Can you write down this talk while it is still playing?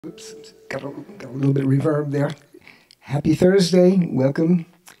Oops, got a little bit of reverb there. Happy Thursday, welcome.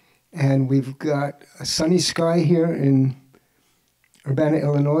 And we've got a sunny sky here in Urbana,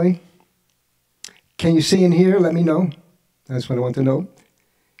 Illinois. Can you see and hear? Let me know. That's what I want to know.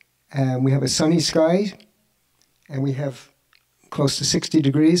 And we have a sunny sky, and we have close to 60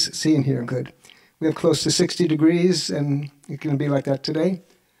 degrees. See and hear, good. We have close to 60 degrees, and it's going to be like that today.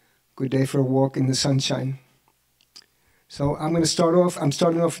 Good day for a walk in the sunshine. So I'm going to start off. I'm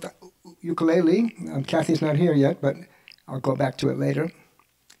starting off with ukulele. Kathy's not here yet, but I'll go back to it later.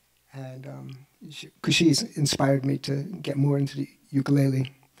 And because she's inspired me to get more into the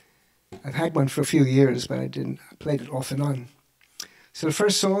ukulele. I've had one for a few years, but I played it off and on. So the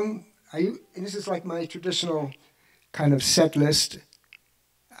first song, and this is like my traditional kind of set list.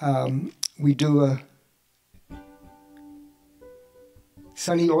 We do a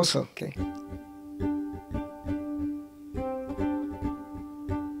sunny also, okay.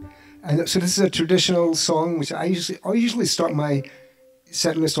 And so this is a traditional song, which I usually start my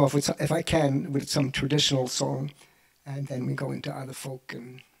set list off with, if I can, with some traditional song, and then we go into other folk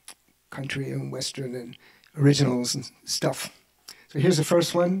and country and western and originals and stuff. So here's the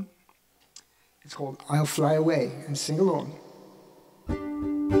first one. It's called "I'll Fly Away," and sing along.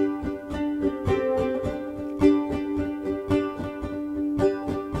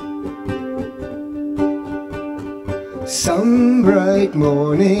 Some bright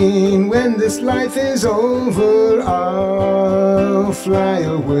morning when this life is over, I'll fly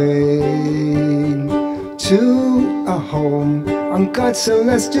away to a home on God's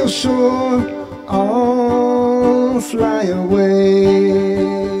celestial shore. I'll fly away.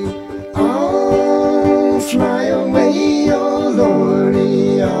 I'll fly away, oh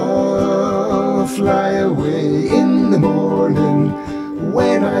Lordy. I'll fly away in the morning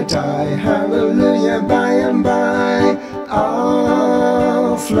when I die. Hallelujah, by and by.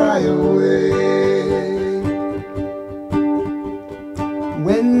 I'll fly away.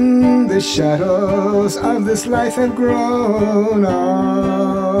 When the shadows of this life have grown,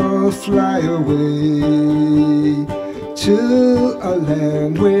 I'll fly away to a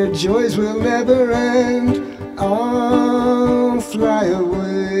land where joys will never end. I'll fly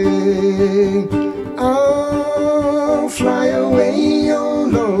away. I'll fly away, oh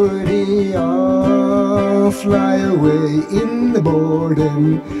Lordy. I'll fly away in the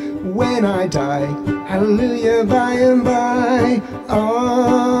morning when I die. Hallelujah, by and by.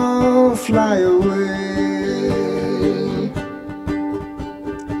 I'll fly away.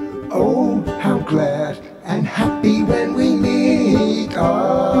 Oh, how glad and happy when we meet.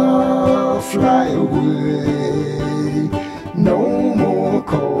 I'll fly away. No more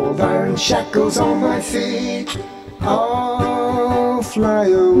cold iron shackles on my feet. I'll fly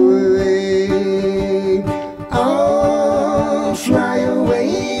away. I'll fly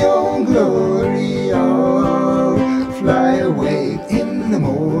away, oh glory. I'll fly away in the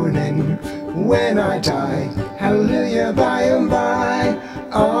morning when I die. Hallelujah, by and by.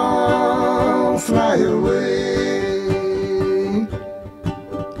 I'll fly away.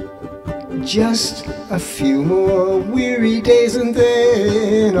 Just a few more weary days and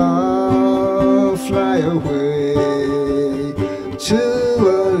then I'll fly away to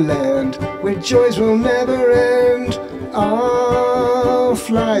a land where joys will never end. I'll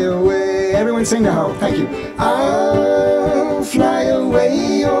fly away. Everyone sing now. Thank you. I'll fly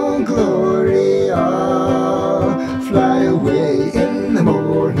away, oh glory. I'll fly away in the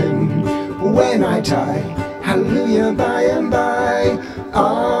morning when I die. Hallelujah, by and by.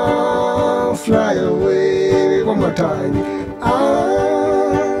 I'll fly away. One more time.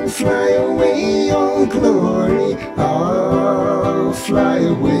 I'll fly away, oh glory. I'll fly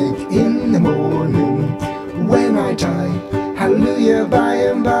away in the morning when I die. Hallelujah, by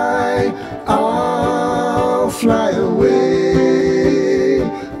and by. I'll fly away.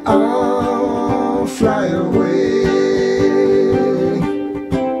 I'll fly away.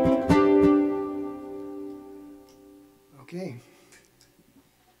 Okay.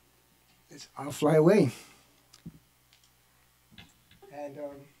 I'll fly away. And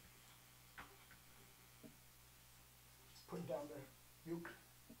put down the uke.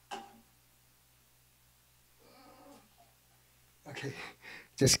 Okay,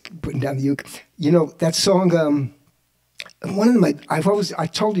 just putting down the uke. You know, that song, one of my, I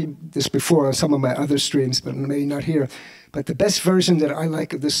told you this before on some of my other streams, but maybe not here, but the best version that I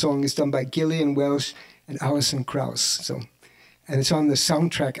like of this song is done by Gillian Welsh and Alison Krauss. So, and it's on the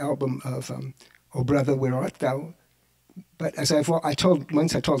soundtrack album of Oh Brother, Where Art Thou? But as I told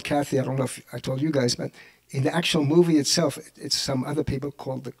Kathy, I don't know if I told you guys, but in the actual movie itself, it's some other people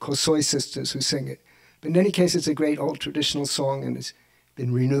called the Kosoi sisters who sing it. But in any case, it's a great old traditional song, and it's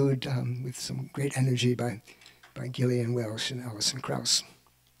been renewed with some great energy by Gillian Welsh and Alison Krauss.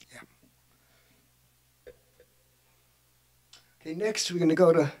 Yeah. Okay, next we're going to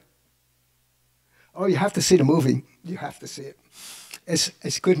go to. Oh, you have to see the movie. You have to see it.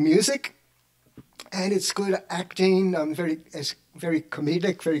 It's good music, and it's good acting. It's very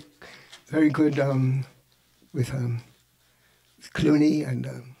comedic, very good with Clooney and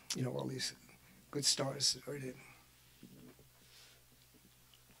all these good stars.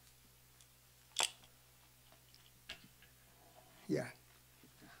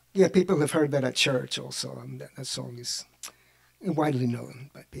 Yeah. People have heard that at church also. That song is widely known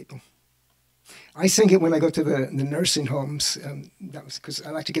by people. I sing it when I go to the nursing homes. That was because I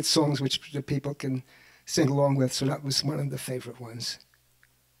like to get songs which the people can sing along with. So that was one of the favorite ones.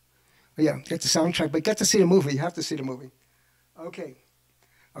 But yeah, get the soundtrack, but get to see the movie. You have to see the movie. Okay.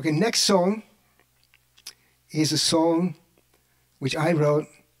 Next song is a song which I wrote,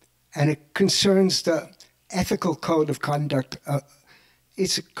 and it concerns the ethical code of conduct.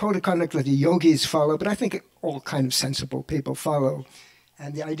 It's a code of conduct that the yogis follow, but I think all kind of sensible people follow.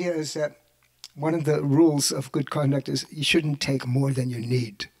 And the idea is that one of the rules of good conduct is you shouldn't take more than you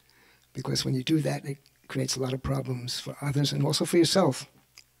need, because when you do that, it creates a lot of problems for others and also for yourself.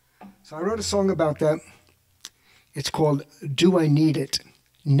 So I wrote a song about that. It's called Do I Need It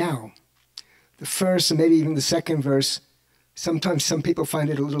Now? The first and maybe even the second verse, sometimes some people find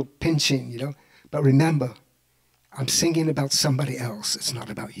it a little pinching, but remember, I'm singing about somebody else. It's not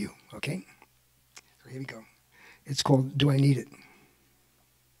about you, okay? So here we go. It's called Do I Need It?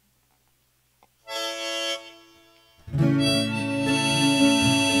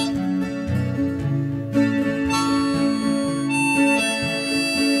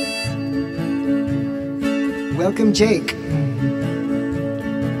 Welcome, Jake.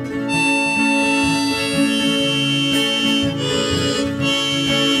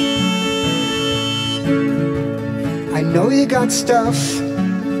 I know you got stuff,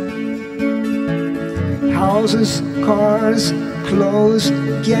 houses, cars, clothes,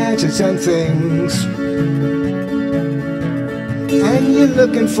 gadgets and things, and you're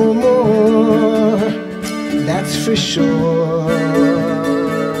looking for more, that's for sure.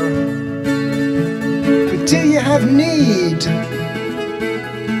 But do you have need,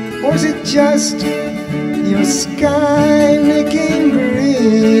 or is it just your sky-licking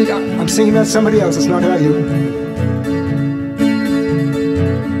greed? I'm singing about somebody else, it's not about you.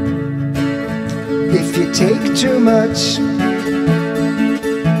 If you take too much,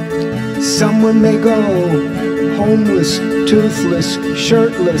 someone may go homeless, toothless,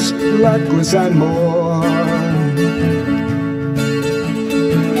 shirtless, luckless and more.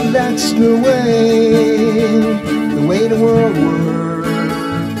 That's the way the world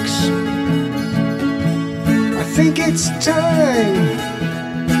works. I think it's time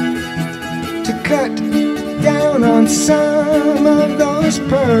to cut down on some of those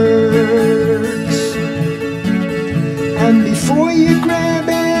perks. And before you grab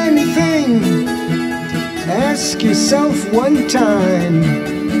anything, ask yourself one time,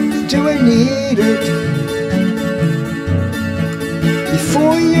 do I need it?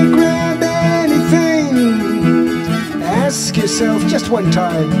 Before you grab anything, ask yourself just one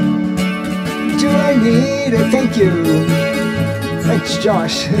time, do I need it? Thank you. Thanks,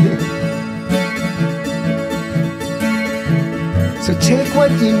 Josh. So take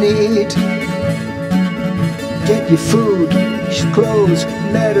what you need. Get your food, clothes,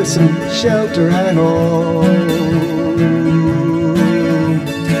 medicine, shelter and all.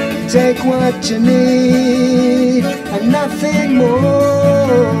 Take what you need and nothing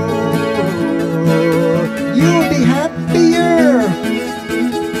more. You'll be happier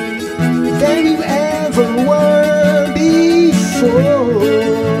than you ever were before.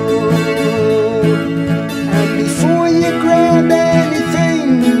 And before you grab anything,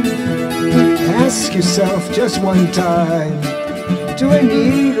 ask yourself just one time, do I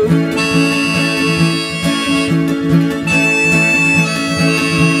need it?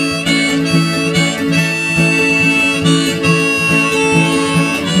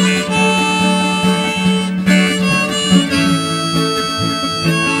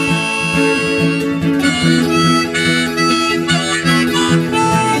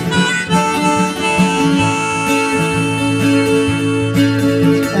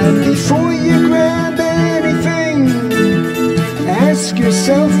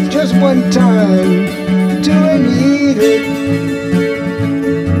 Yourself just one time, do I need it?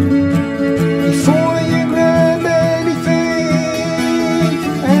 Before you grab anything,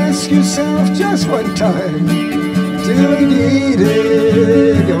 ask yourself just one time, do I need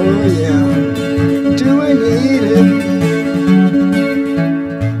it? Oh yeah, do I need it?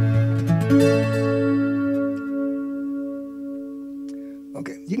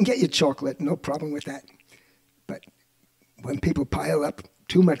 can get your chocolate, no problem with that. But when people pile up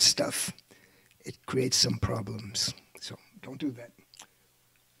too much stuff, it creates some problems. So don't do that.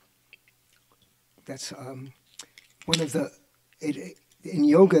 That's one of the, in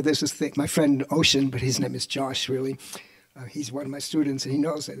yoga there's this thing, my friend Ocean, but his name is Josh really, he's one of my students and he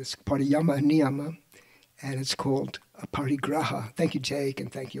knows that it's part of Yama and Niyama, and it's called a parigraha. Thank you, Jake,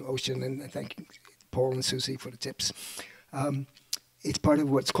 and thank you, Ocean, and thank you, Paul and Susie, for the tips. It's part of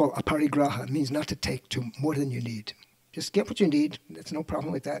what's called a parigraha. It means not to take more than you need. Just get what you need. There's no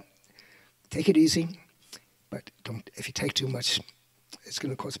problem with that. Take it easy, but don't. If you take too much, it's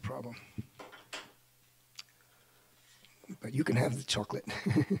going to cause a problem. But you can have the chocolate.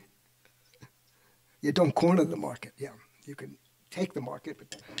 You don't corner the market. Yeah, you can take the market,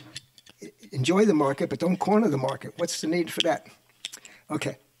 but enjoy the market, but don't corner the market. What's the need for that?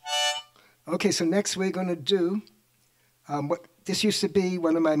 Okay. Okay, so next we're going to do what this used to be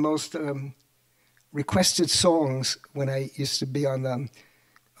one of my most requested songs when I used to be on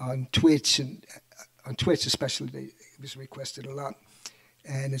Twitch, and on Twitch especially, it was requested a lot.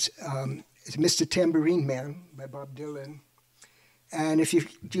 And it's Mr. Tambourine Man by Bob Dylan. And if you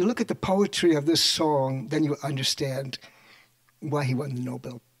look at the poetry of this song, then you understand why he won the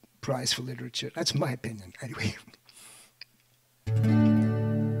Nobel Prize for Literature. That's my opinion, anyway.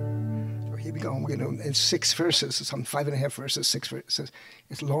 So here we go. We're going to, it's 6 verses, some 5.5 verses, 6 verses.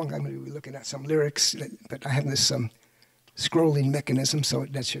 It's long. I'm going to be looking at some lyrics, but I have this scrolling mechanism, so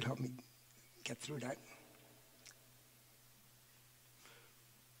that should help me get through that.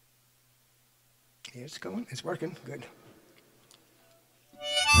 Here it's going. It's working. Good.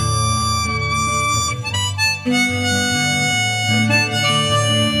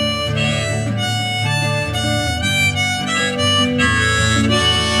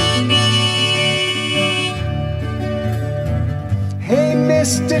 Hey,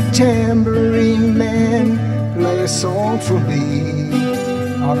 Mr. Tambourine Man, play a song for me.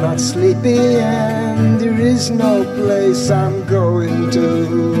 I'm not sleepy and there is no place I'm going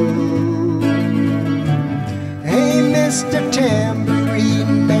to. Hey, Mr.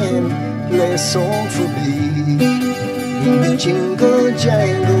 Tambourine Man, play a song for me. In the jingle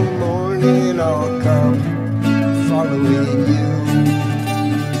jangle morning I'll come following you.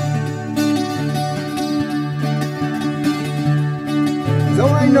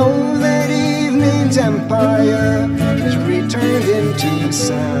 Though I know that evening's empire has returned into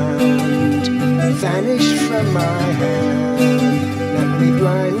sound, vanished from my hand, left me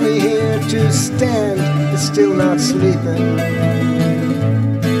blindly here to stand, but still not sleeping.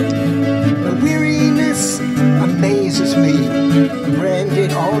 My weariness amazes me,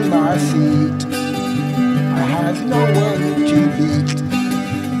 branded on my feet. I have no one to meet,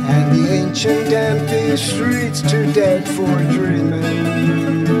 and the ancient empty streets too dead for dreaming.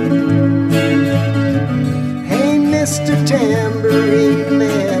 Hey, Mr. Tambourine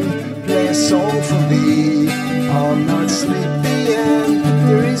Man, play a song for me. I'm not sleepy and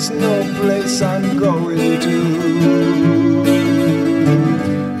there is no place I'm going to.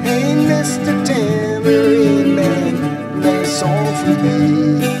 Hey, Mr. Tambourine Man, play a song for me.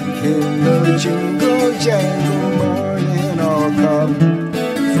 In the jingle jangle morning I'll come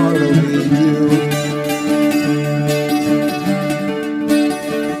following you.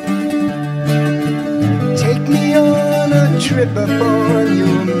 Take me on a trip upon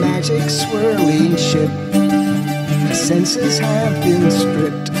your magic swirling ship. My senses have been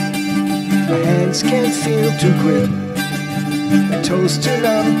stripped, my hands can't feel to grip, my toes too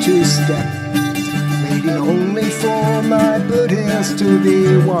numb to step, waiting only for my booties to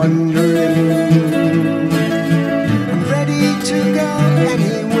be wandering. To go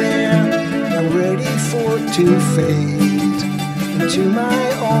anywhere, I'm ready for to fade into my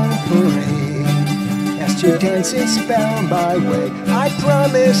own parade. Cast your dancing spell my way, I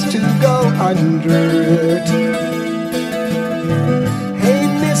promise to go under it. Hey,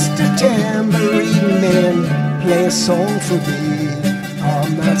 Mr. Tambourine Man, play a song for me.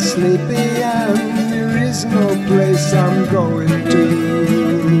 I'm not sleepy and there is no place I'm going to.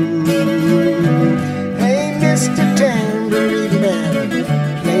 Hey, Mr. Tambourine Man,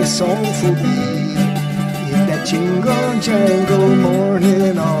 play a song for me. In that jingle jangle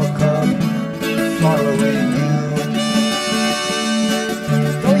morning I'll come following you.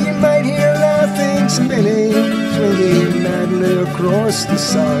 Though you might hear laughing, spinning, swinging madly across the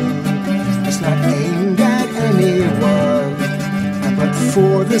sun, it's not aimed at anyone, but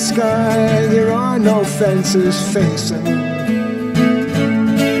for the sky there are no fences facing.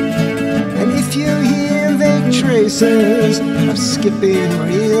 And if you hear vague traces of skipping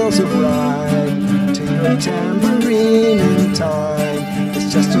reels of rhyme to your tambourine in time, it's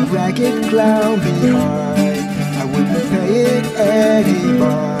just a ragged clown behind. I wouldn't pay it any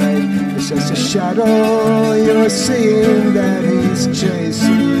mind. It's just a shadow you're seeing that he's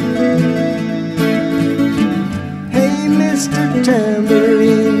chasing. Hey, Mr.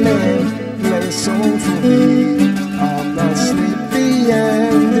 Tambourine Man, play a song for me. I'm not sleepy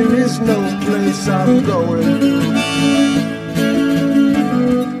and there is no place I'm going.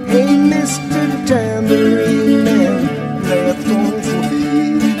 Hey, Mr. Tambourine Man, play a song for me.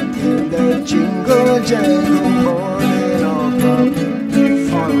 In that jingle jangle morning, I'll come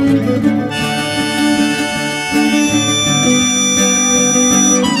following.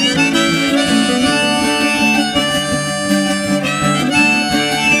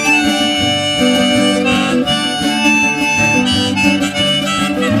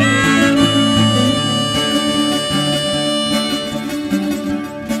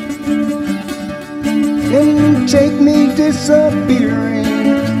 Take me disappearing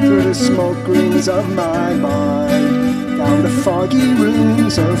through the smoke rings of my mind, down the foggy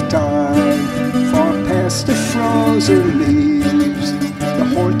rooms of time, far past the frozen leaves, the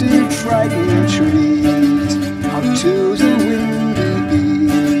haunted, frightened trees, out to the windy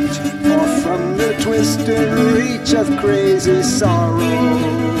beach, far from the twisted reach of crazy sorrow.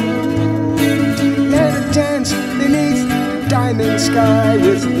 Let it dance beneath the diamond sky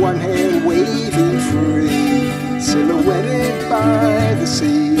with one hand waving free, silhouetted by the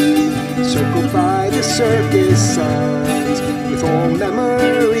sea, circled by the circus signs, with all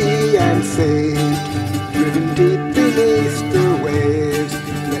memory and fate, driven deep beneath the waves.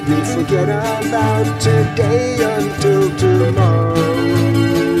 Let me forget about today until tomorrow.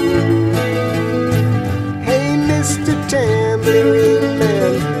 Hey, Mr. Tambourine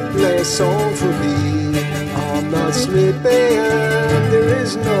Man, play a song for me. I'm not sleeping and there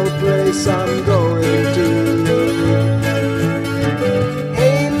is no place I'm going to.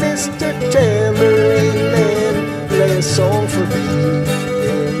 Tambourine Man, play a song for me.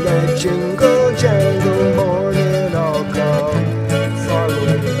 In that jingle jangle morning, I'll come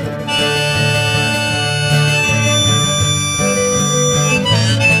following.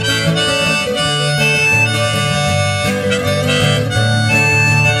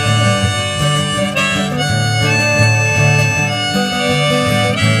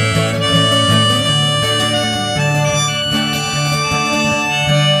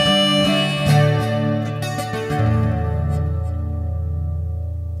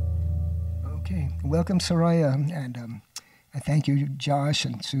 Welcome, Soraya, and I thank you, Josh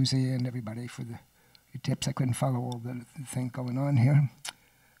and Susie and everybody for the tips. I couldn't follow all the thing going on here.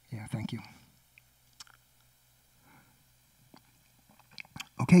 Yeah, thank you.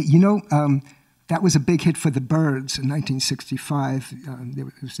 Okay, you know, that was a big hit for the Byrds in 1965.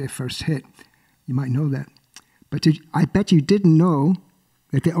 It was their first hit. You might know that. But I bet you didn't know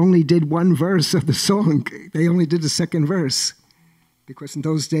that they only did one verse of the song. They only did the second verse. Because in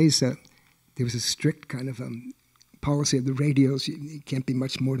those days, there was a strict kind of policy of the radios. It can't be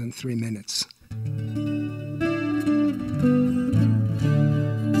much more than 3 minutes.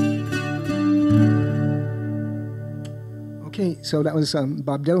 Okay, so that was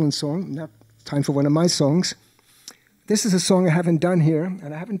Bob Dylan's song. Now, time for one of my songs. This is a song I haven't done here,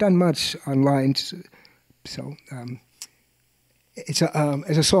 and I haven't done much online. So it's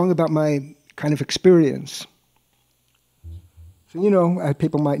a song about my kind of experience. So, you know,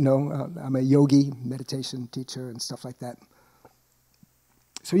 people might know I'm a yogi, meditation teacher, and stuff like that.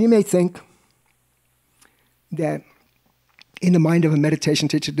 So you may think that in the mind of a meditation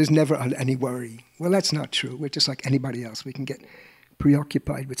teacher, there's never any worry. Well, that's not true. We're just like anybody else. We can get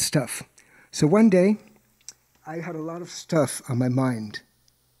preoccupied with stuff. So one day, I had a lot of stuff on my mind.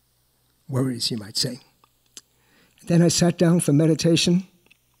 Worries, you might say. Then I sat down for meditation,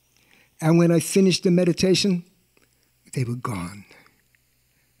 and when I finished the meditation, they were gone.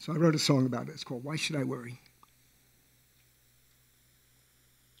 So I wrote a song about it. It's called Why Should I Worry?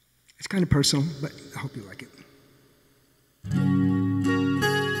 It's kind of personal, but I hope you like it.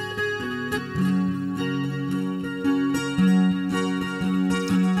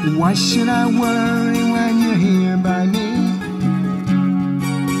 Why should I worry when you're here by me?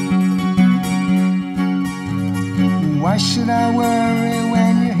 Why should I worry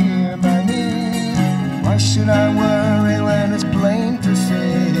when you're here by me? Why should I worry when it's plain to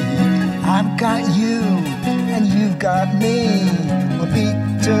see I've got you and you've got me? We'll be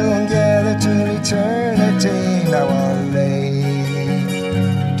together to eternity. Now I'll lay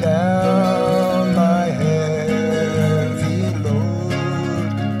down my heavy load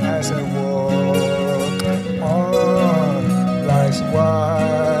as I walk on life's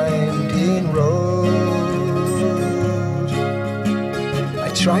winding road. I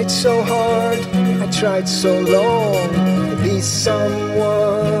tried so hard, I tried so long to be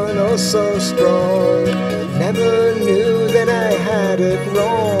someone oh so strong. Never knew that I had it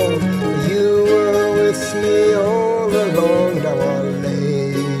wrong. You were with me all along. Now I'll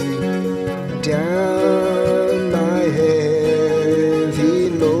lay down my heavy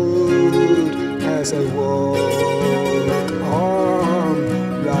load as I walk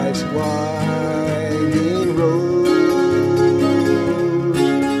on life's winding road.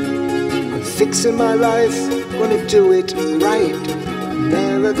 I'm fixing my life, gonna do it right.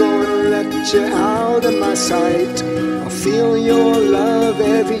 Never gonna let you out of my sight. I'll feel your love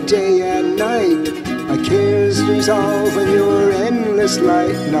every day and night. My cares resolve in your endless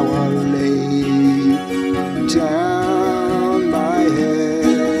light. Now I'll lay down my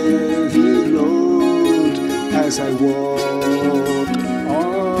heavy load as I walk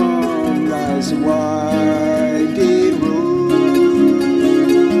on life's winding road.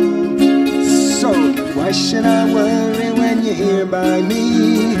 So why should I worry when you're here by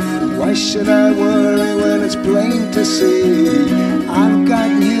me? Why should I worry when it's plain to see? I've got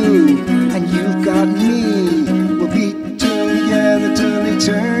you and you've got me. We'll be together till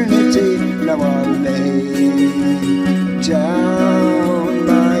eternity. Now I'll lay down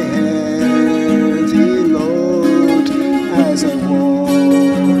my heavy load as I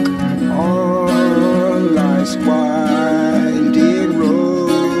walk on life's winding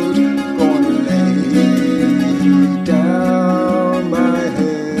road. Gonna lay down my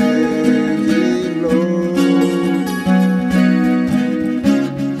heavy load.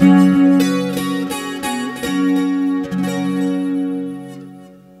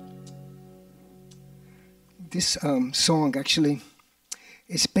 This song actually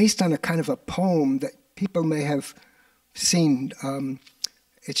is based on a kind of a poem that people may have seen.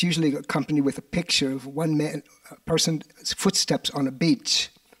 It's usually accompanied with a picture of one man, a person's footsteps on a beach.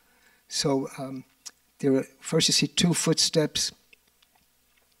 So first you see two footsteps,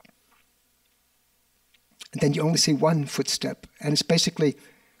 and then you only see one footstep. And it's basically,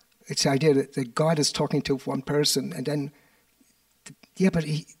 it's the idea that God is talking to one person, and then, but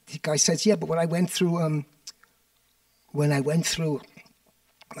the guy says, but when I went through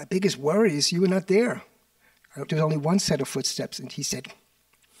my biggest worry is you were not there. There was only one set of footsteps, and he said,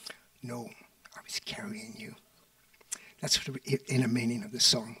 no, I was carrying you. That's the inner meaning of the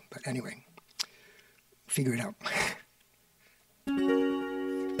song. But anyway, figure it out.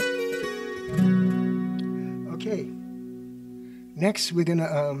 Okay. Next, we're going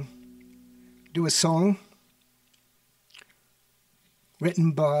to do a song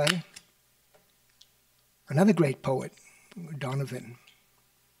written by another great poet, Donovan.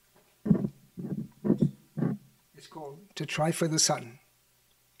 It's called To Try for the Sun.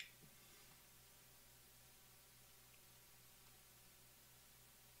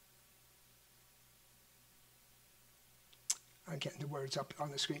 I'm getting the words up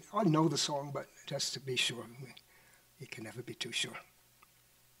on the screen. I know the song, but just to be sure, you can never be too sure.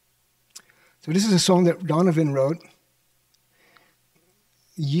 So this is a song that Donovan wrote.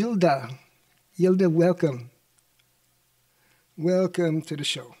 Yilda, welcome. Welcome to the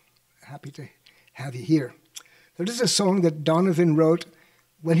show. Happy to have you here. So this is a song that Donovan wrote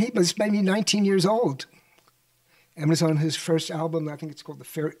when he was maybe 19 years old. And it was on his first album. I think it's called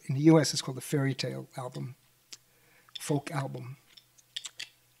in the US, it's called the Fairy Tale album. Folk album.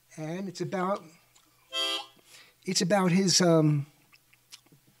 And it's about his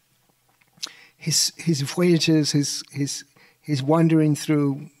voyages, his wandering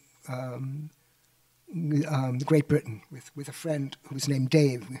through Great Britain with a friend who was named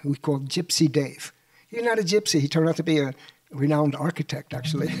Dave, who we called Gypsy Dave. He's not a gypsy. He turned out to be a renowned architect,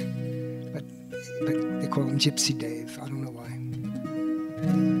 actually. But they call him Gypsy Dave. I don't know why.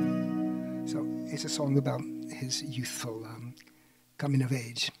 So it's a song about his youthful coming of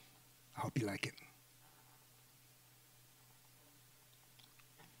age. I hope you like it.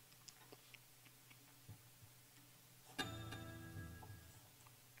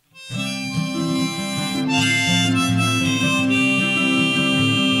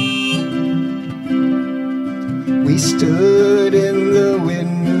 We stood in the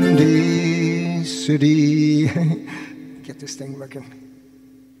windy city. Get this thing working.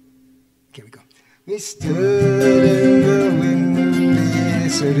 Here we go. We stood in the windy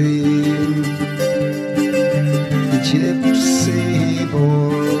city. The gypsy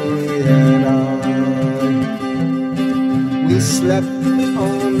boy and I. We slept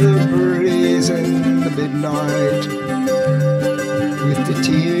on the breeze in the midnight, with the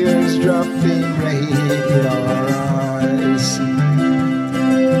tears dropping rain in our eyes.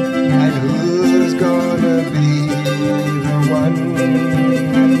 And who's gonna be the one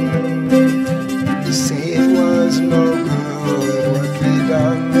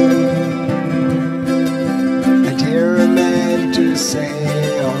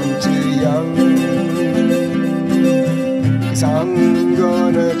say I'm too young, 'cause I'm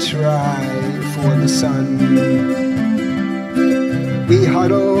gonna try for the sun. We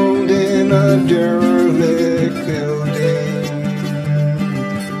huddled in a derelict building,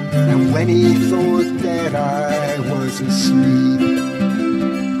 and when he thought that I was asleep,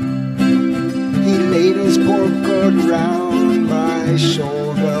 he laid his forecoat round my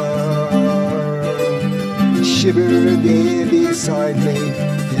shoulder, shivered there beside me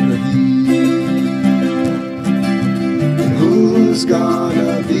in the heat. And who's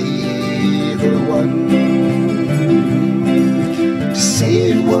gonna be the one to say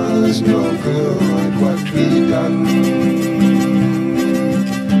it was no good what we done?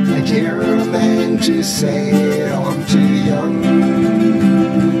 I dare a man to say I'm too young,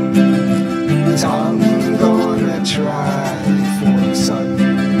 'cause I'm gonna try for the sun.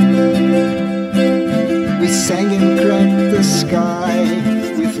 We sang and cracked the sky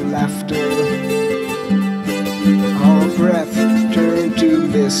with laughter. Our breath turned to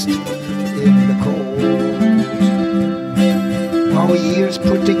mist in the cold. Our years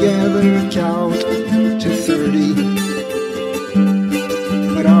put together count to 30,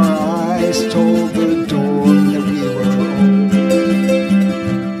 but our eyes told the dawn that we were old.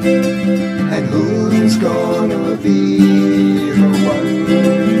 And who's gonna be the one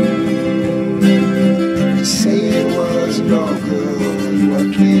to say it was no good what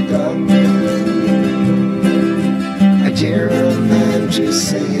we done? I dare a man to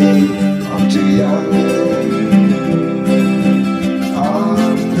say I'm too young.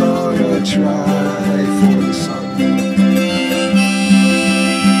 I'm gonna try for the sun.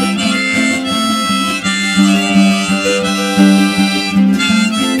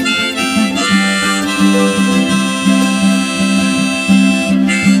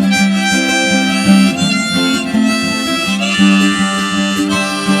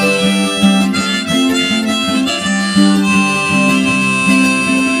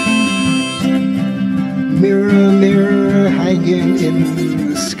 Mirror, mirror hanging in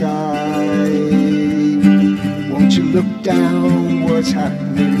the sky, won't you look down what's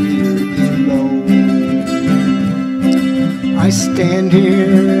happening here below? I stand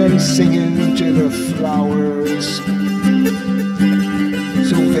here and singing to the flowers,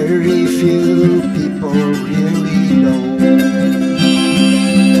 so very few people really know.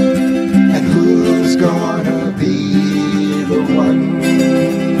 And who's gonna be the one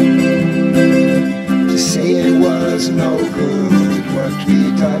to say it was no good what we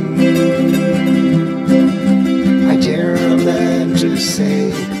done? I dare a man to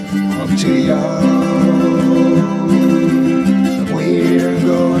say I'm too young. We're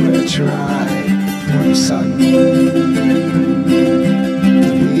gonna try for the sun.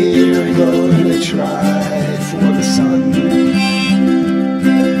 We're gonna try for the sun.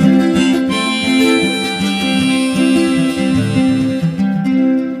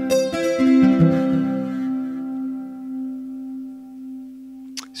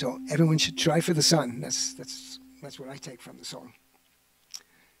 So everyone should try for the sun. That's what I take from the song.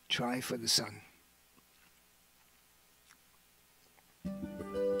 Try for the sun.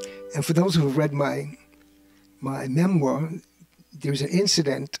 And for those who have read my memoir, there's an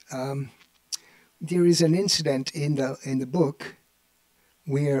incident. There is an incident in the book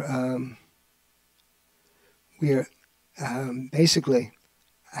where basically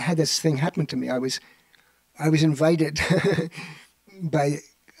I had this thing happen to me. I was invited by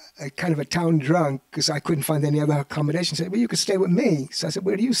a kind of a town drunk because I couldn't find any other accommodation. He said, well, you could stay with me. So I said,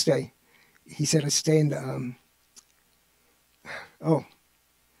 where do you stay? He said, I stay in the,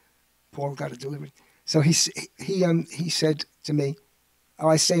 Paul got it delivered. So he said to me, oh,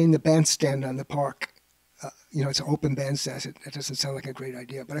 I stay in the bandstand on the park. It's an open bandstand. I said, that doesn't sound like a great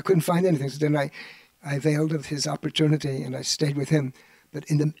idea. But I couldn't find anything. So then I availed of his opportunity and I stayed with him. But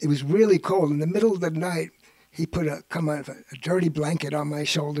it was really cold. In the middle of the night, he put a dirty blanket on my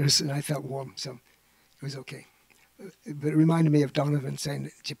shoulders, and I felt warm, so it was okay. But it reminded me of Donovan saying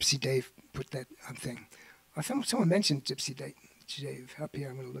that Gypsy Dave put that thing. I thought someone mentioned Gypsy Dave. Up here,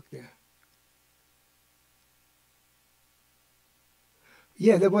 I'm going to look there.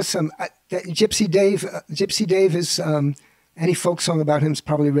 Yeah, there was some. Gypsy Dave is any folk song about him is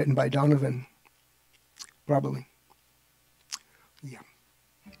probably written by Donovan. Probably. Yeah.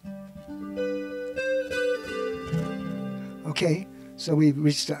 Okay, so we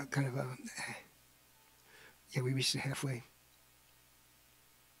reached a kind of we reached it halfway.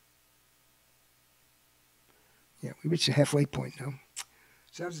 Yeah, we reached the halfway point now.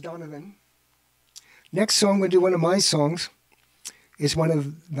 So that was Donovan. Next song, we'll do one of my songs. It's one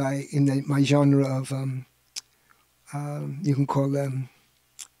of my genre of You can call them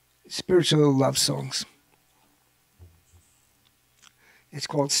spiritual love songs. It's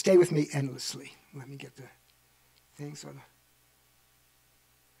called Stay With Me Endlessly. Let me get the things on.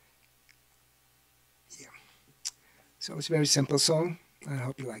 Yeah. So it's a very simple song. I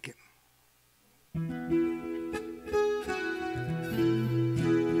hope you like it.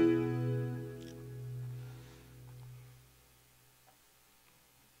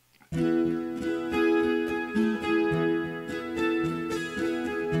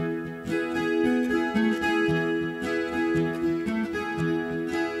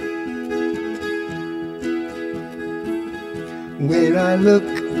 When I look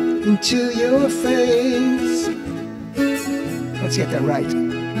into your face, let's get that right.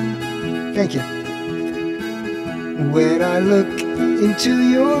 Thank you. When I look into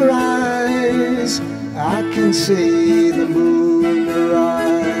your eyes, I can see the moon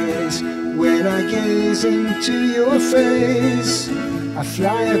rise. When I gaze into your face, I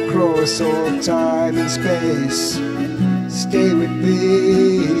fly across all time and space. Stay with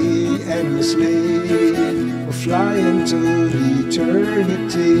me endlessly. We'll fly into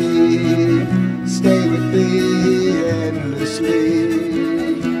eternity. Stay with me endlessly.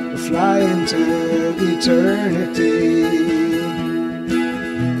 We'll fly into eternity.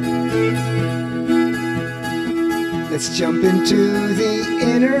 Let's jump into the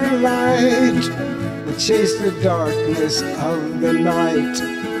inner light. We'll chase the darkness of the night.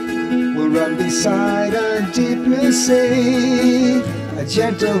 We'll run beside a deep blue sea. A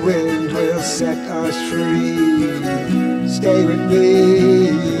gentle wind will set us free. Stay with me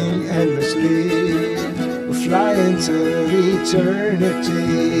endlessly. We'll fly into eternity.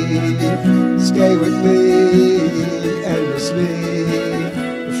 Stay with me endlessly.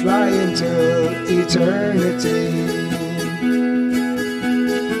 We'll fly into eternity.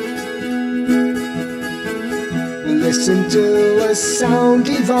 We'll listen to a sound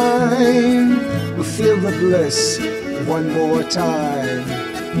divine. We'll feel the bliss one more time.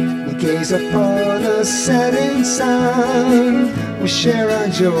 We gaze upon a setting sun. We share our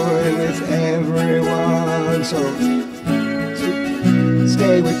joy with everyone. So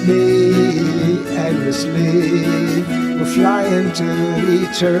stay with me endlessly. We'll fly into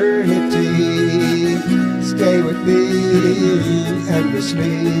eternity. Stay with me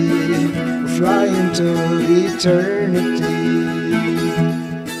endlessly. We'll fly into eternity.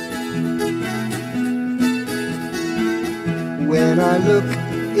 When I look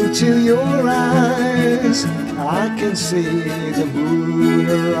into your eyes, I can see the moon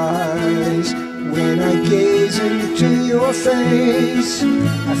arise. When I gaze into your face,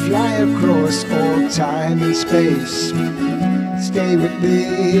 I fly across all time and space. Stay with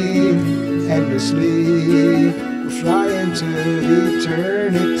me endlessly. We'll fly into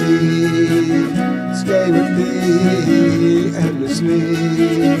eternity. Stay with me endlessly.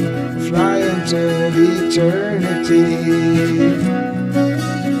 We'll fly into eternity.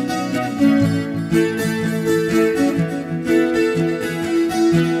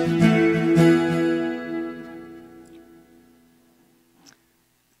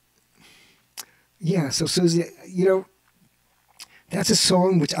 Yeah, so Susie, you know, that's a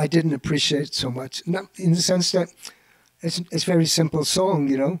song which I didn't appreciate so much. Not in the sense that it's a very simple song,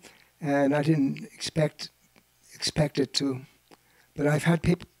 you know, and I didn't expect it to. But I've had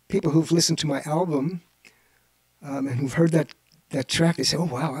people who've listened to my album and who've heard that track. They say, "Oh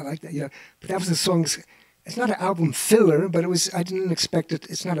wow, I like that." You know, but that was the song. It's not an album filler, but it was. I didn't expect it.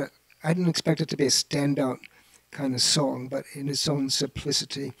 I didn't expect it to be a standout kind of song, but in its own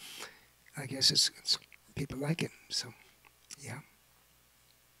simplicity, I guess it's people like it. So, yeah.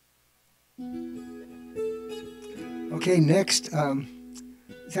 Okay, next.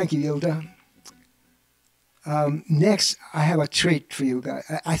 Thank you, Yilda. Next, I have a treat for you guys.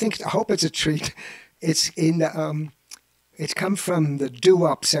 I hope it's a treat. It's in the. It's come from the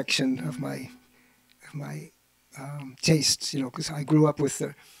doo-wop section of my tastes. You know, because I grew up in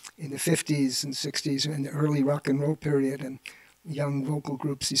the 50s and 60s and the early rock and roll period, and young vocal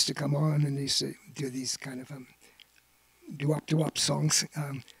groups used to come on and they used to do these kind of doo-wop songs.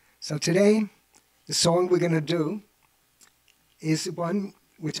 So today, the song we're going to do is one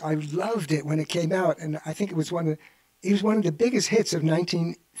which I loved it when it came out, and I think it was one of the biggest hits of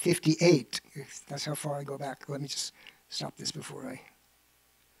 1958. That's how far I go back. Let me just stop this before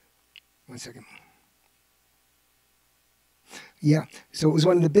 1 second. Yeah, so it was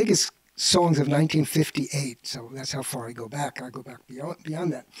one of the biggest songs of 1958. So that's how far I go back. I go back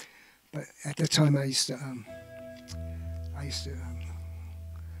beyond that. But at that time, I used to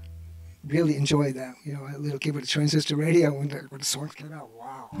really enjoy that. You know, a little kid with a transistor radio when the songs came out.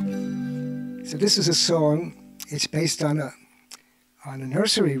 Wow. So this is a song it's based on a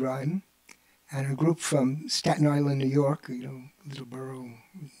nursery rhyme, and a group from Staten Island, New York, little borough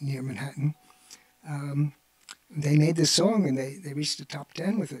near Manhattan. They made this song, and they reached the top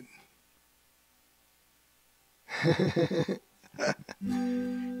 10 with it.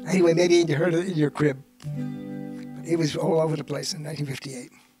 Anyway, maybe you heard it in your crib. But it was all over the place in 1958.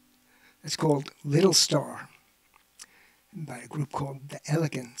 It's called Little Star, by a group called The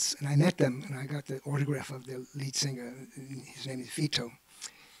Elegants. And I met them, and I got the autograph of the lead singer. His name is Vito.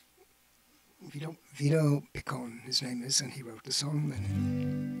 Vito Picone, his name is, and he wrote the song.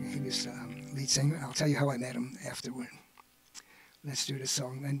 And he was lead singer. I'll tell you how I met him afterward. Let's do the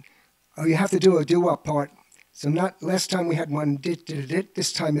song. And you have to do a doo-wop part. So not last time we had one dit.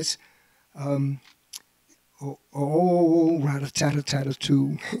 This time it's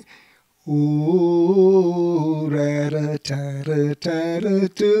rat-a-tat-a-tat-a-too. Oh,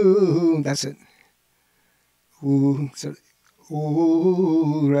 rat-a-tat-a-tat-a-too. That's it. So,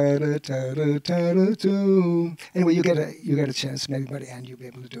 oh, rat-a-tat-a-tat-a-too. Anyway, you get a chance, maybe by the end you'll be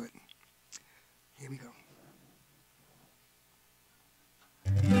able to do it. Here we go.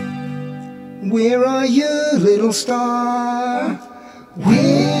 Where are you, little star?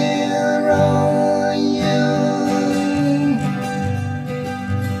 Where are you?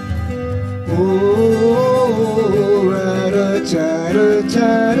 Oh,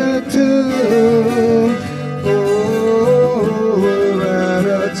 rat-a-tat-a-tat-a-too. Oh,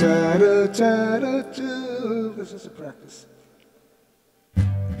 rat-a-tat-a-tat-a-too. This is a practice.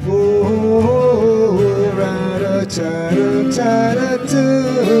 Oh,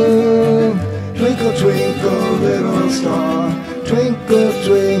 rat-a-tat-a-tat-a-too. Twinkle, twinkle, little star, twinkle,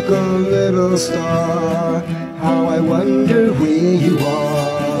 twinkle, little star, how I wonder where you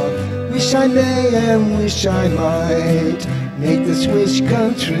are. Wish I may and wish I might make this wish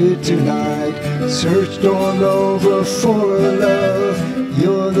come true tonight. Searched all over for a love,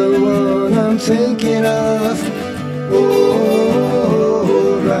 you're the one I'm thinking of.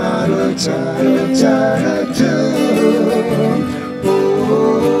 Oh, rat-a-tat-a-tat-a-too.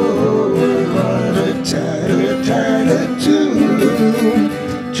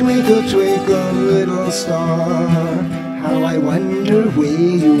 Twinkle, twinkle, little star, how I wonder where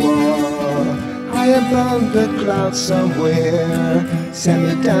you are. High above the clouds somewhere, send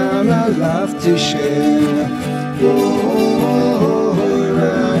me down a love to share. Oh,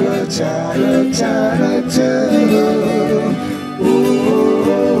 rat-a-tat-a-tat-a-too.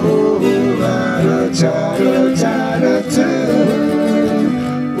 Oh, rat-a-tat-a-tat-a-too.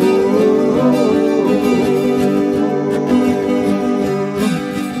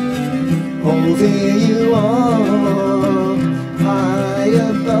 Oh, there you are, high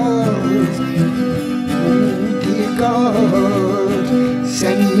above. Oh, dear God,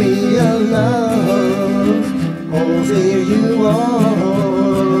 send me a love. Oh, there you are,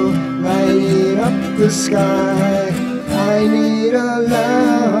 lighting up the sky. I need a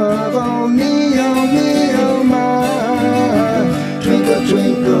love, oh me, oh my. Twinkle,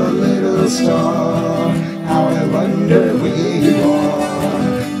 twinkle, little star, how I wonder where you are.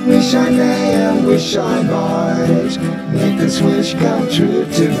 Wish I may and wish I might make this wish come true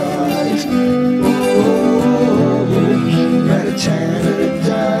tonight. Oh,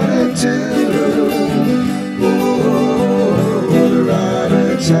 rat-a-tat-a-tat-a-too. Oh,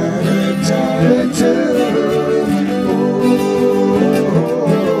 rat-a-tat-a-tat-a-too.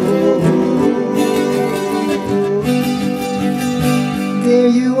 Oh, there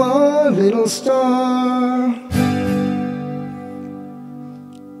you are, little star.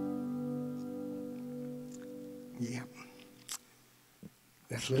 Yeah,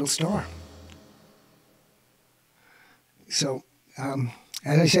 that's Little Star. So,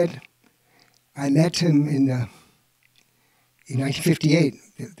 as I said, I met him in 1958,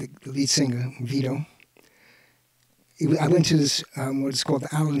 the lead singer, Vito. I went to this, what is called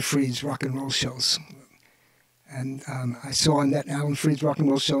the Alan Freed's rock and roll shows. And I saw on that Alan Freed's rock and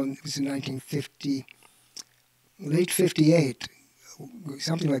roll show, it was in 1950, late 58,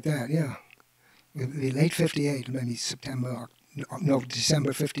 something like that, yeah. It would be late 58, maybe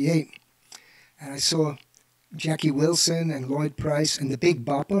December 58. And I saw Jackie Wilson and Lloyd Price and the Big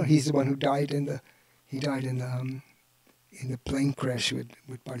Bopper. He's the one who died in the plane crash with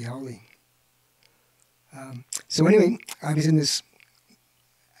Buddy Holly. So anyway, I was in this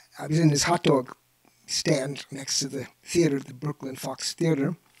hot dog stand next to the theater, the Brooklyn Fox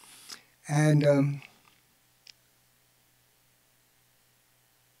Theater, and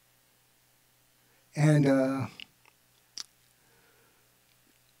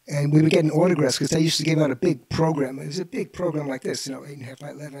And we were getting autographs because they used to give out a big program. It was a big program like this, 8.5 by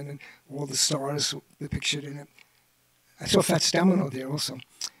 11, and all the stars were pictured in it. I saw Fats Domino there also.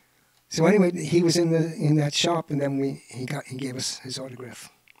 So anyway, he was in that shop, and then he gave us his autograph.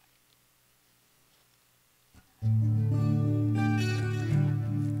 And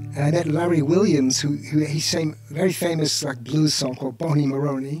I met Larry Williams, who he sang a very famous blues song called Boney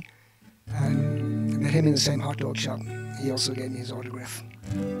Maroney, and I met him in the same hot dog shop. He also gave me his autograph.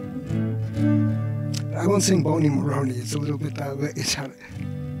 I won't sing Boney Maroney. It's a little bit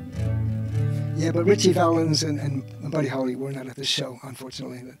yeah, but Richie Valens and Buddy Holly were not at the show,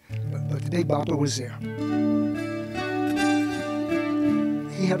 unfortunately. But the Big Bopper was there.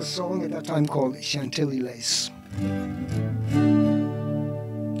 He had a song at that time called Chantilly Lace.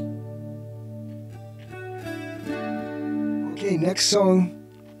 Okay, next song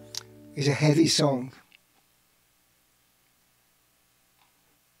is a heavy song.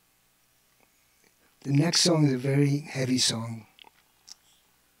 The next song is a very heavy song.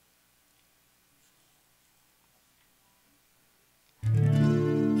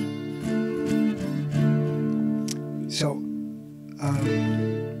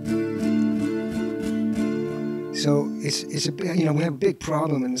 So it's a we have a big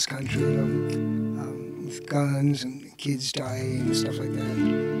problem in this country, with guns and kids dying and stuff like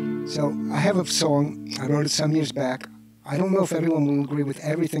that. So I have a song, I wrote it some years back. I don't know if everyone will agree with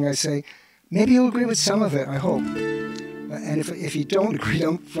everything I say. Maybe you'll agree with some of it, I hope. And if you don't agree,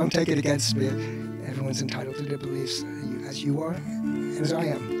 don't take it against me. Everyone's entitled to their beliefs, as you are, and as I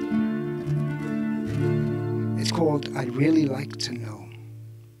am. It's called I'd Really Like to Know.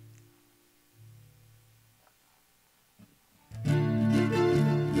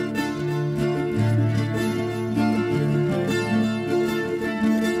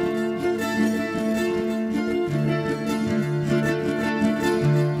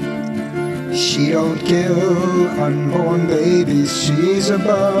 She don't kill unborn babies, she's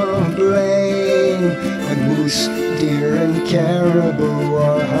above blame. And moose, deer, and caribou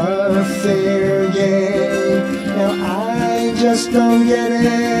are her fair game. Now I just don't get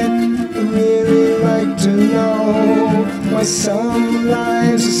it, I'd really like to know why some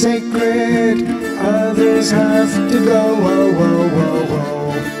lives are sacred, others have to go. Whoa, whoa, whoa, whoa.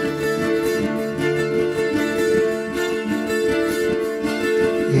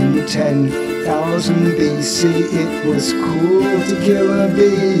 In 10,000 BC, it was cool to kill a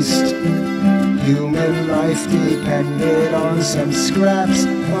beast. Human life depended on some scraps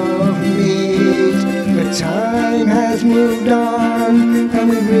of meat. But time has moved on, and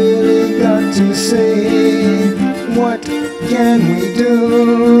we really got to see what can we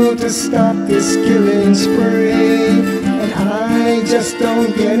do to stop this killing spree. And I just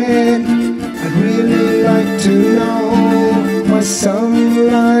don't get it, I'd really like to know why some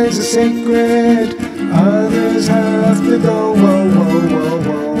lives are sacred, others have to go. Whoa, whoa, whoa,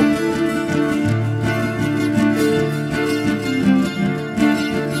 whoa.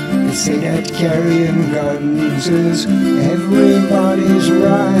 They say that carrying guns is everybody's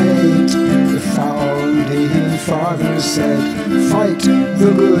right. The founding fathers said, fight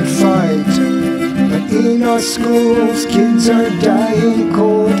the good fight. But in our schools, kids are dying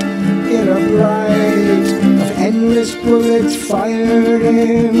caught in a blight of endless bullets fired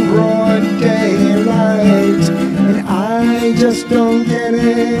in broad daylight. And I just don't get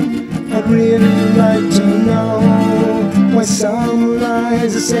it, I'd really like to know why some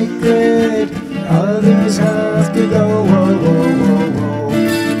lives are sacred, others have to go. Whoa, whoa, whoa, whoa.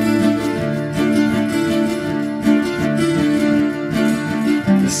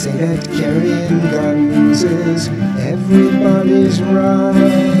 They say that carrying guns is everybody's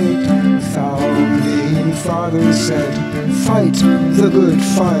right. Founding fathers said, fight the good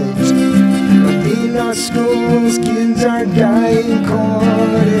fight. But in our schools, kids are dying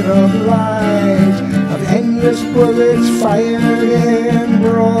caught in a blight of endless bullets fired in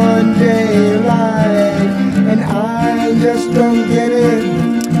broad daylight. And I just don't get it,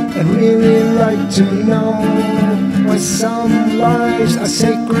 I'd really like to know why some lives are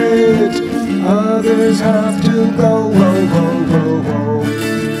sacred, others have to go. Whoa, whoa, whoa, whoa.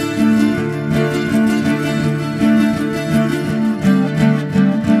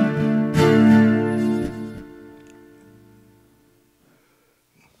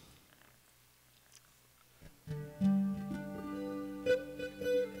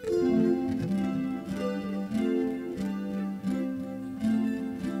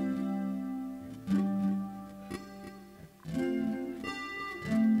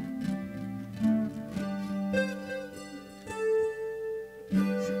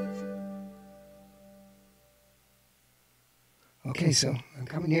 Okay, so I'm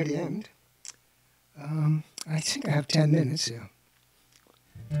coming near the end. I think I have 10 minutes here.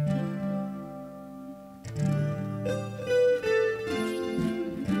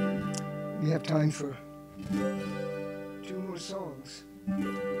 We have time for 2 more songs.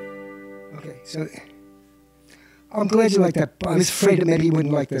 Okay, so I'm glad you like that. I was afraid that maybe you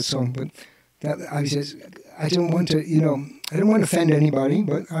wouldn't like that song, but I don't want to, I don't want to offend anybody,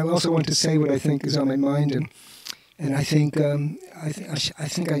 but I also want to say what I think is on my mind, and I think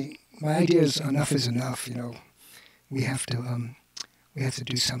my idea is enough is enough. We have to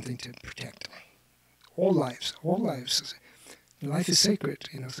do something to protect all lives. All lives. Life is sacred,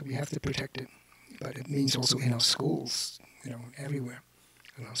 so we have to protect it. But it means also in our schools, everywhere,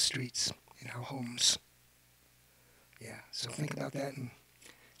 in our streets, in our homes. Yeah, so think about that and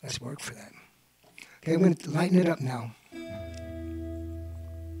let's work for that. Okay, I'm going to lighten it up now.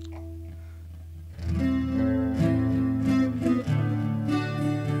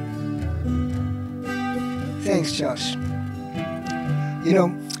 Thanks, Josh.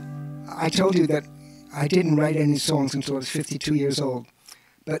 I told you that I didn't write any songs until I was 52 years old.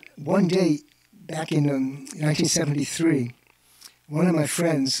 But one day, back in 1973, one of my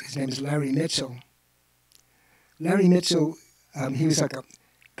friends, his name is Larry Mitchell. Larry Mitchell, he was like a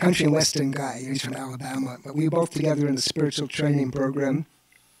country and western guy. He's from Alabama. But we were both together in the spiritual training program.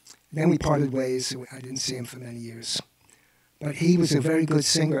 Then we parted ways. So I didn't see him for many years. But he was a very good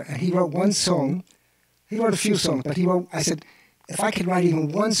singer. And he wrote one song. He wrote a few songs, but I said, if I could write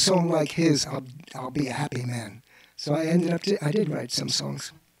even one song like his, I'll be a happy man. So I did write some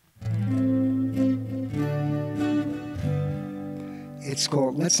songs. It's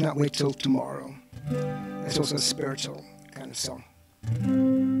called Let's Not Wait Till Tomorrow. It's also a spiritual kind of song.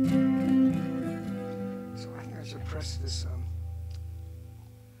 So I think I should press this.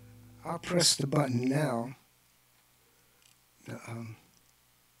 I'll press the button now.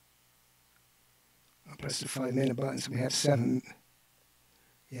 I'll press the 5-minute button, so we have 7.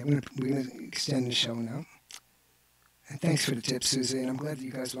 Yeah, we're gonna extend the show now. And thanks for the tip, Susie. And I'm glad that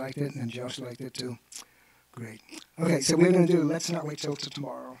you guys liked it, and Josh liked it too. Great. Okay, so we're gonna do Let's Not Wait Till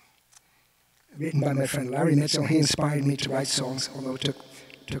Tomorrow. Written by my friend Larry Mitchell. He inspired me to write songs, although it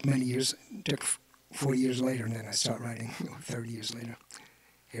took many years. It took 40 years later, and then I started writing 30 years later.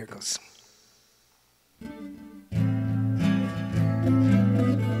 Here it goes.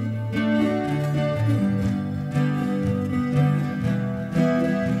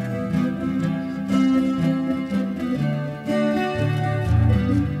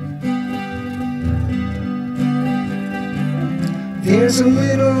 There's a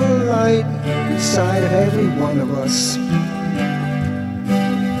little light inside of every one of us.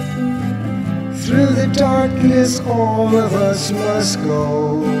 Through the darkness all of us must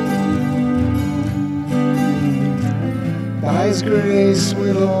go. By His grace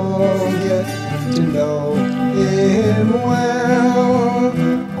we'll all get to know Him well.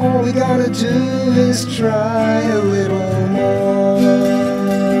 All we gotta do is try a little more.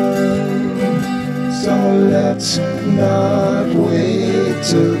 So let's not wait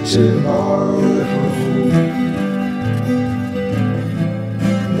till tomorrow.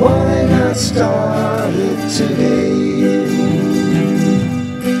 Why not start it today?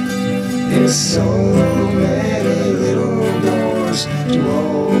 There's so many little doors to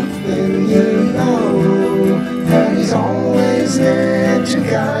open, and He's always there to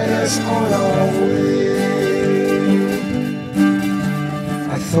guide us on our way.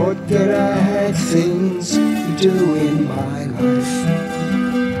 I thought that I had things to do in my life.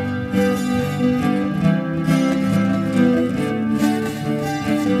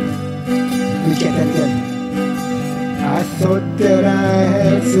 Let me get that again. I thought that I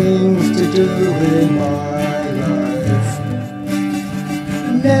had things to do in my life.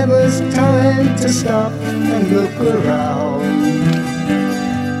 Never's time to stop and look around.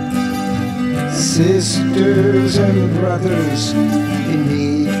 Sisters and brothers in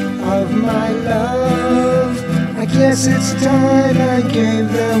need of my love. I guess it's time I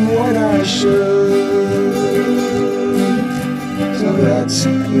gave them what I should. So let's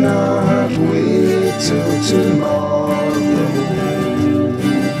not wait till tomorrow.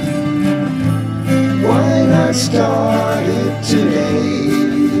 Why not start it today?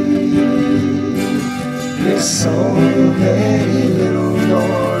 There's so many little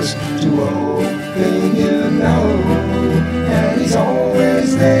doors to open, and He's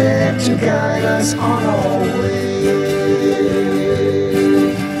always there to guide us on our way.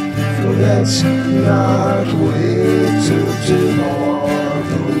 Let's not wait till tomorrow.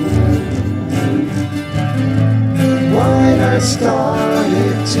 Why not start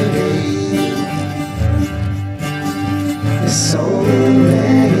it today? There's so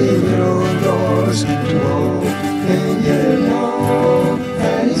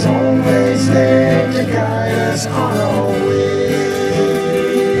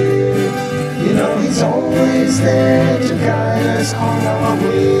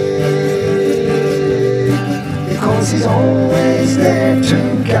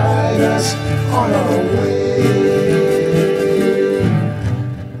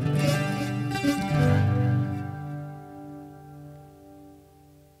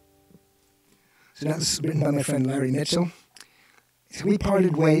So that was written by my friend Larry Mitchell. So we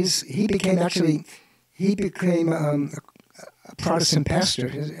parted ways. He became a Protestant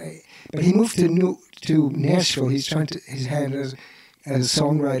pastor, but he moved to Nashville. He's had as a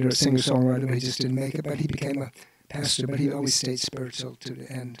songwriter, a singer-songwriter, but he just didn't make it. But he became a pastor, but he always stayed spiritual to the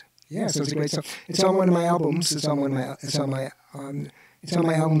end. Yeah, so it's a great song. It's on one of my albums. It's on my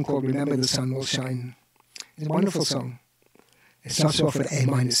album called "Remember the Sun Will Shine." It's a wonderful song. It starts off with A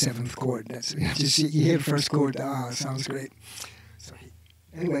minor 7th chord. That's just you hear the first chord. It sounds great. So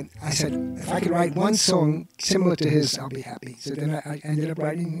anyway, I said if I could write one song similar to his, I'll be happy. So then I ended up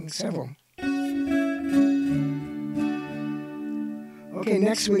writing several. Okay,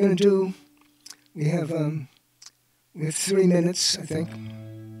 next we're going to do. We have 3 minutes, I think.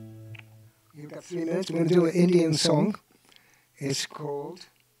 We've got 3 minutes. We're going to do an Indian song. It's called.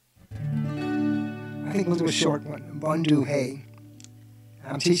 I think we'll do a short one. Bandhu He.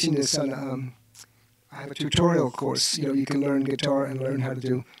 I'm teaching this on. I have a tutorial course. You can learn guitar and learn how to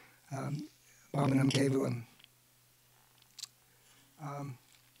do Bhavanam Kevalam.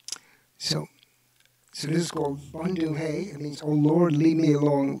 So this is called Bandhu He. It means, "Oh Lord, lead me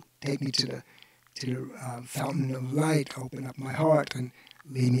along, take me to the fountain of light, open up my heart, and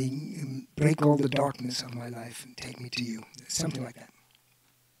lead me, and break all the darkness of my life, and take me to you." Something like that.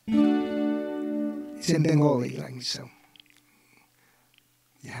 It's in Bengali language, so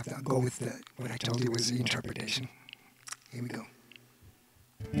you have to go with what I told you was the interpretation. Here we go.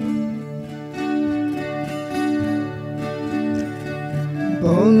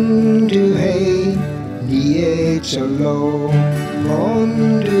 Bandhu He, niye chalo.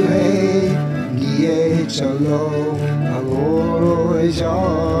 Bandhu He, niye chalo. Aloroi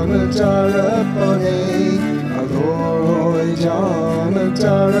jana tarapane. Aloroi jana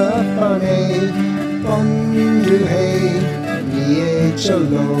tarapane. Bandhu He, niye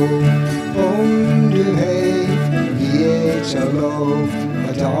chalo. Bandhu He, niye chalo.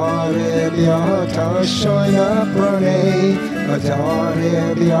 Adare byata shoina prane. Adare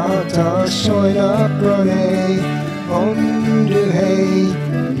byata shoina prane. Bandhu He,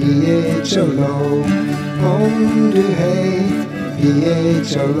 niye chalo. Bandhu He, niye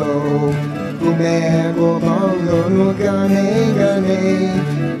chalo. Gume go bangano gane gane.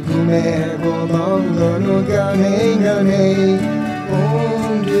 Gume go bangano gane gane.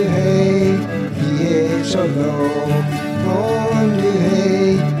 Bandhu He, niye chalo. Bandhu He,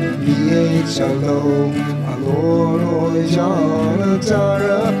 niye chalo. Aloroi jana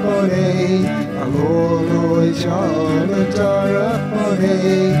tarapane. Aloroi jana tarapane.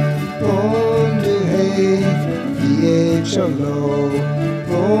 Bandhu He, niye chalo.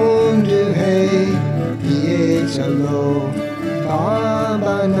 Bandhu He, niye chalo.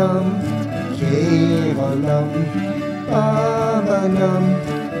 Bhavanam Kevalam. Bhavanam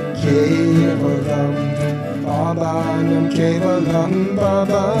Kevalam. Bhavanam Kevalam.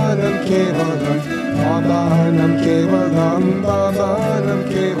 Bhavanam Kevalam. Bhavanam Kevalam. Bhavanam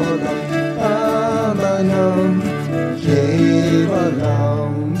Kevalam. Bhavanam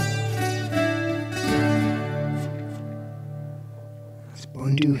Kevalam. That's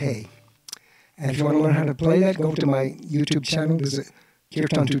Bandhu He. And if you want to learn how to play that, go to my YouTube channel. There's a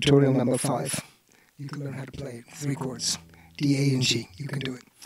Kirtan tutorial number 5. You can learn how to play it. 3 chords. D, A, and G. You can do it.